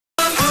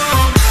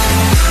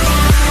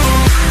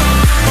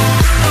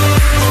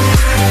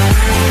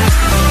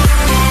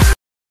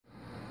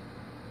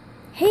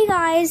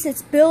guys,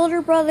 it's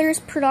Builder Brothers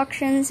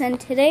Productions, and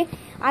today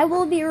I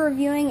will be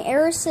reviewing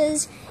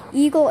Eris's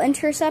Eagle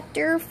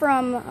Interceptor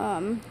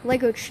from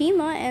Lego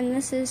Chima, and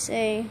this is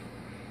a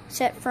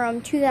set from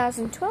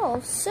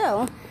 2012,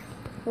 so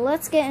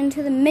let's get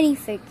into the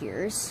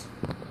minifigures.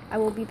 I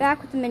will be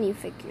back with the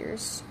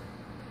minifigures.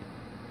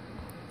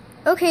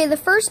 Okay, the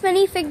first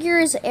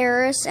minifigure is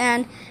Eris,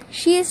 and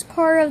she is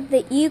part of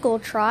the Eagle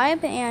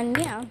tribe, and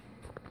yeah,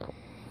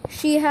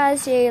 she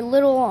has a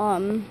little,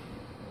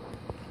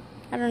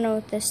 I don't know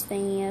what this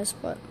thing is,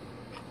 but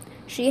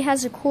she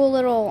has a cool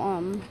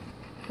little,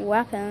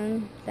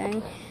 weapon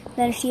thing.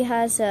 Then she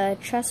has a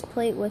chest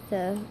plate with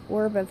a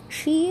orb of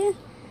chi,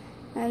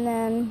 and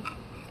then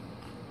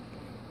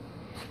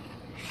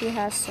she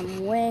has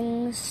some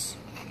wings,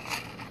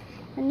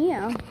 and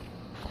yeah,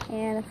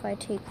 and if I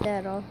take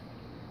that off,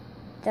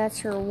 that's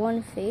her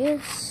one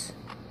face,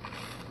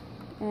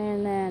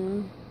 and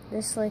then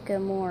this like a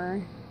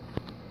more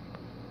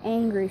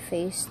angry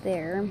face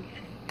there.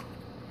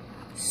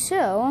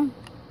 So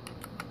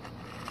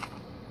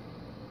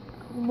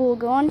we'll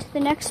go on to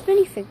the next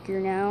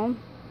minifigure now.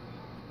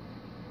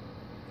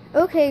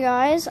 Okay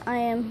guys, I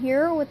am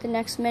here with the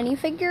next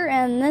minifigure,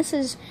 and this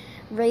is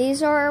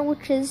Razor,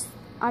 which is,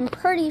 I'm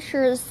pretty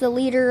sure, is the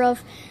leader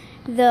of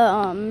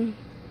the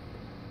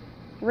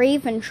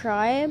Raven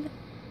tribe.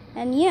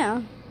 And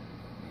yeah,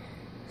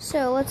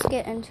 so let's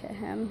get into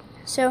him.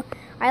 So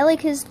I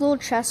like his little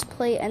chest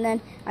plate, and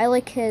then I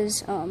like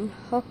his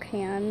hook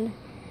hand,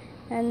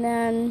 and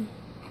then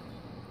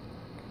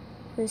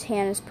his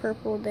hand is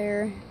purple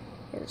there.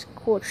 His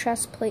cool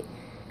chest plate.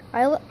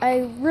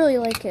 I really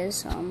like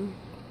his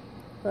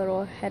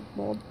little head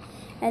mold.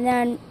 And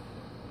then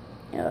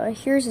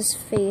here's his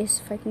face,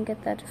 if I can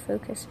get that to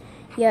focus.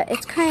 Yeah,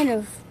 it's kind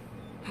of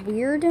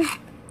weird.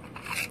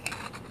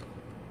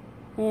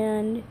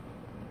 And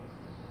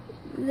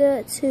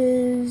that's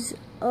his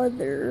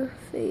other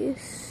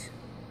face.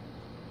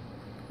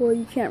 Well,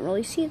 you can't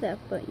really see that,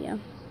 but yeah.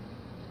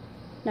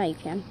 Now you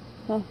can.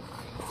 Well,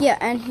 yeah,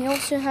 and he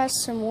also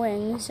has some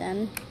wings,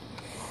 and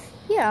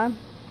yeah.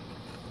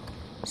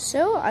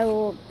 So I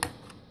will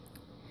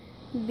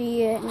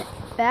be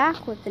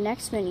back with the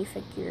next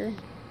minifigure.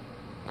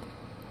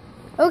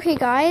 Okay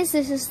guys,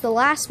 this is the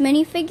last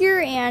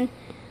minifigure, and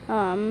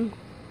I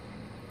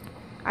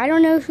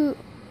don't know who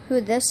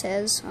this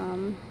is.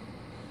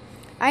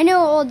 I know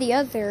all the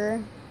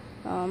other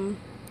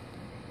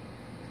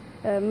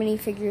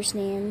minifigures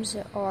names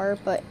are,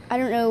 but I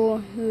don't know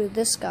who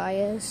this guy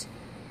is.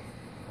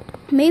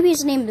 Maybe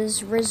his name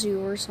is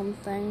Rizu or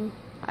something.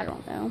 I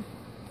don't know.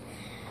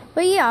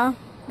 But yeah,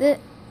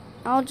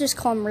 I'll just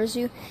call him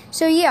Rizu.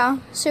 So yeah,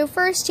 so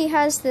first he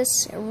has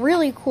this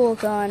really cool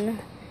gun.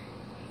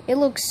 It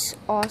looks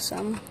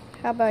awesome.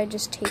 How about I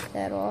just take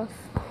that off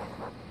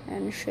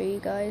and show you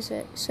guys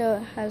it. So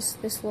it has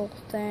this little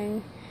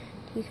thing.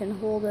 You can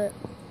hold it.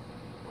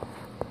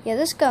 Yeah,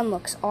 this gun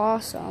looks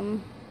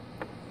awesome.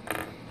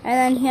 And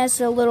then he has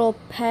a little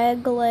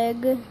peg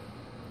leg.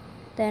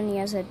 Then he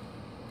has a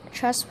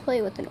chest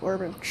plate with an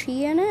orb of chi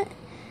in it.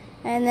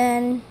 And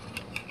then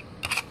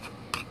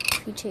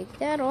if you take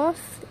that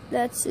off,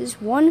 that's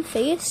his one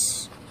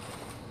face.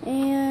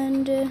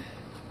 And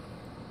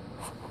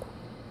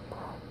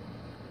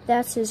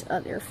that's his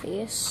other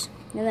face.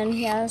 And then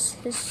he has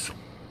his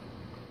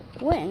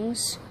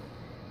wings.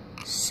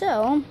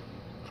 So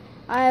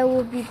I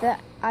will be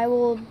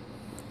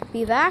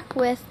back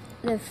with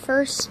the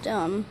first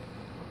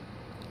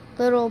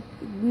little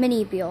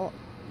mini build.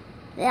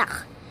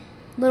 Yeah,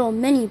 little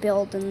mini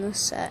build in this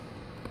set.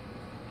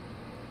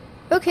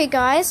 Okay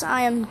guys,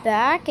 I am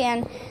back,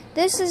 and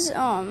this is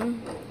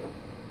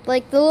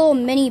like the little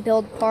mini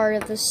build part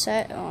of the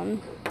set,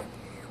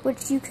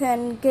 which you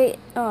can get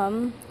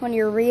one of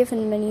your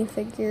Raven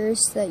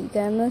minifigures that you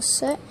get in this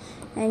set,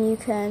 and you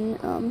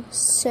can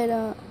sit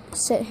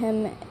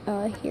him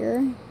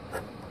here.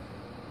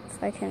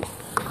 If I can,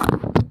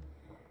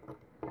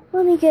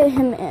 let me get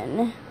him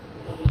in.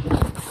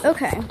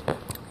 Okay,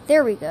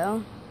 there we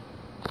go.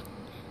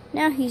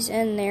 Now he's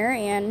in there,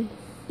 and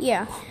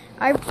yeah,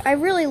 I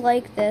really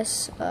like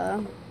this.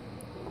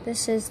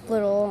 This is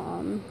little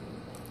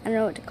I don't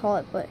know what to call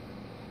it, but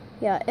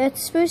yeah,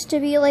 it's supposed to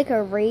be like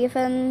a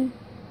raven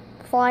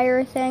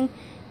flyer thing.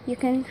 You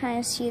can kind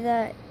of see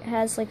that it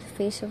has like the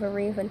face of a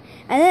raven,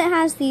 and then it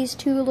has these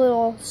two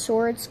little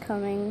swords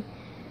coming,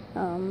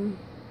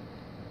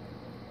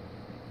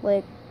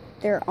 like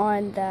they're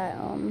on that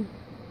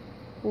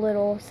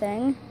little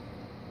thing.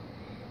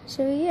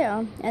 So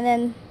yeah, and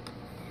then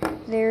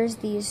there's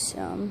these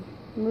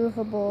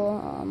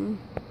movable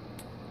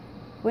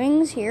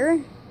wings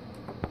here,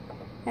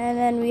 and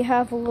then we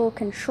have a little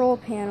control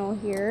panel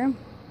here,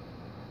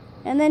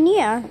 and then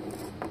yeah,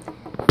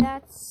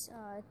 that's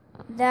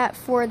that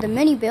for the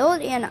mini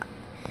build, and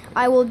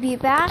I will be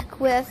back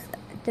with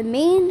the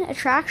main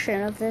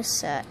attraction of this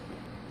set.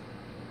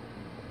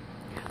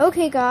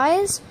 Okay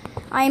guys,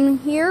 I'm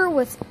here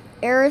with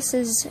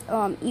Eris's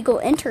Eagle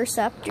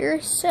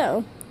Interceptor,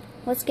 so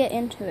let's get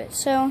into it.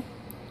 So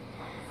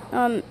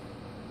the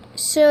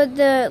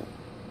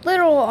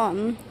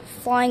little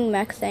flying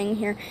mech thing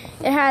here.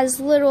 It has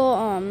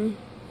little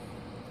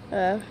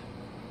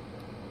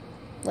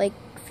like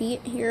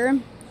feet here,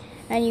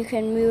 and you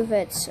can move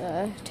its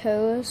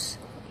toes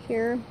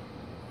here.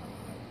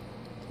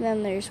 And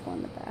then there's one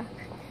in the back.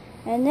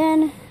 And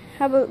then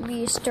how about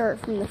we start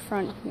from the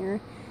front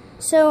here?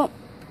 So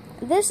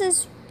this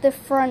is the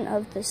front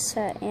of the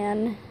set,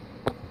 and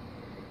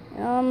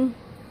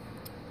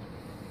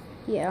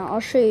yeah, I'll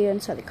show you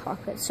inside the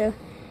cockpit. So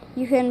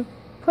you can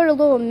put a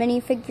little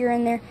minifigure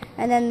in there,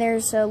 and then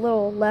there's a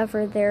little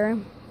lever there.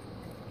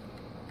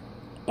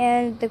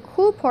 And the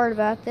cool part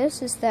about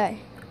this is that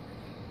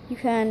you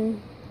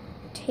can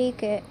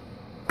take it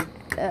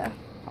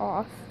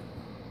off.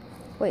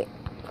 Wait.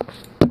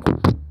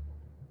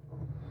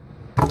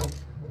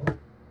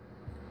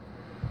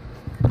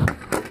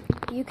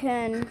 You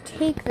can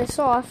take this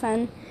off,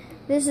 and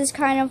this is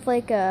kind of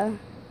like a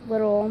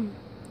little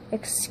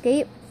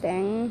escape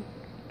thing,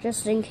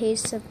 just in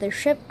case if the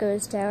ship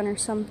goes down or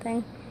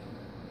something,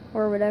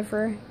 or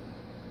whatever.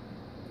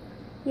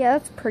 Yeah,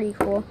 that's pretty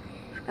cool.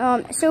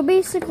 So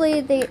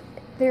basically,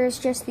 there's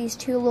just these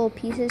two little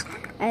pieces,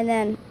 and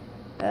then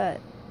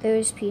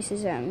those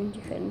pieces, and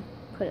you can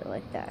put it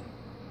like that.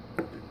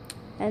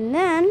 And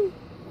then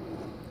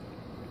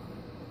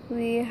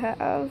we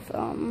have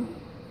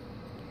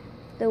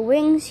the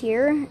wings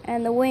here,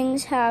 and the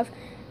wings have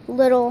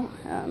little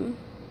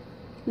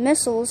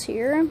missiles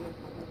here,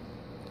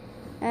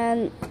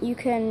 and you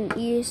can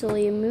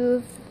easily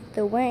move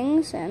the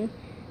wings, and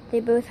they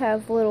both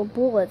have little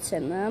bullets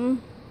in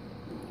them,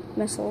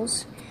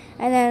 missiles.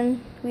 And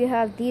then we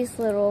have these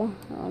little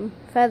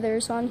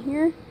feathers on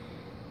here,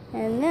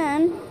 and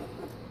then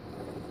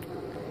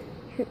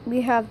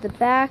we have the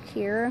back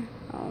here.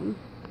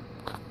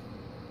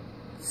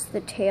 It's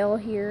the tail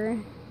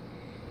here.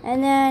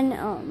 And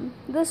then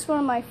this is one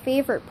of my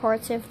favorite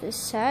parts of this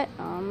set.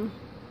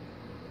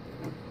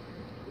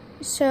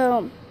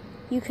 So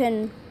you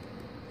can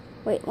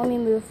wait. Let me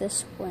move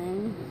this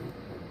wing.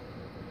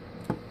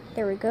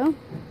 There we go.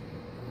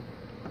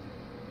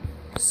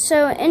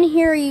 So in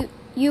here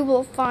you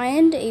will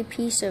find a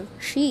piece of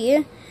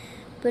chi,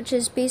 which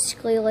is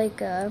basically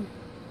like a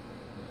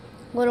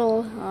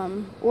little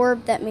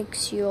orb that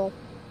makes you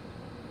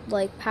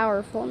like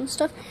powerful and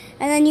stuff.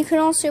 And then you can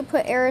also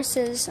put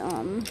Eris's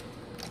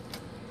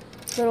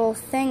little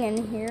thing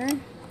in here,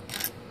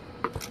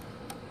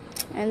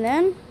 and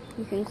then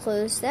you can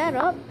close that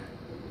up.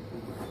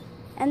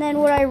 And then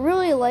what I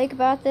really like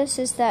about this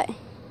is that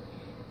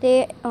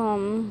they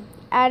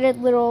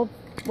added little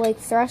like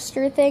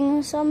thruster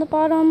things on the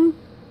bottom.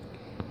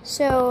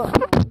 So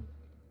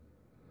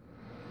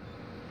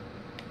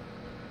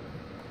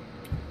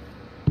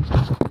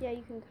yeah,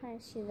 you can kind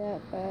of see that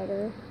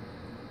better.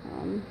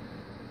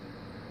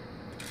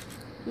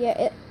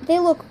 Yeah, they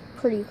look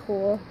pretty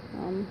cool.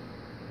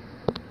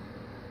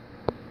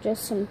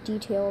 Just some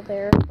detail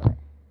there, but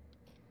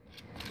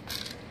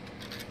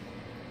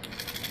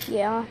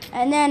yeah.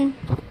 And then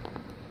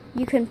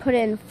you can put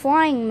in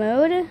flying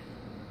mode,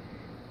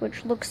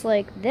 which looks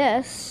like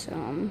this.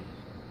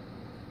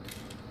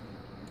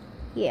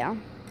 Yeah.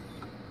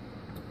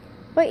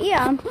 But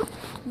yeah,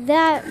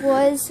 that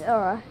was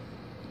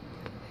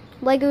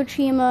Lego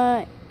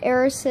Chima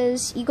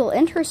Eris's Eagle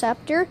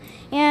Interceptor,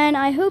 and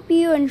I hope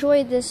you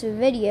enjoyed this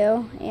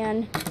video.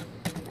 And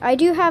I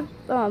do have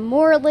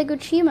more Lego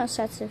Chima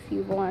sets if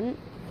you want.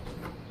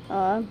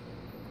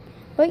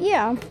 But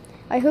yeah,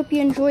 I hope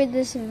you enjoyed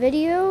this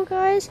video,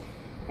 guys,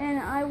 and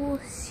I will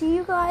see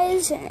you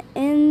guys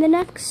in the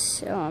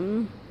next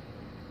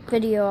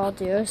video I'll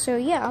do. So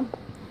yeah,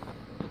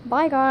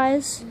 bye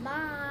guys.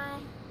 Bye.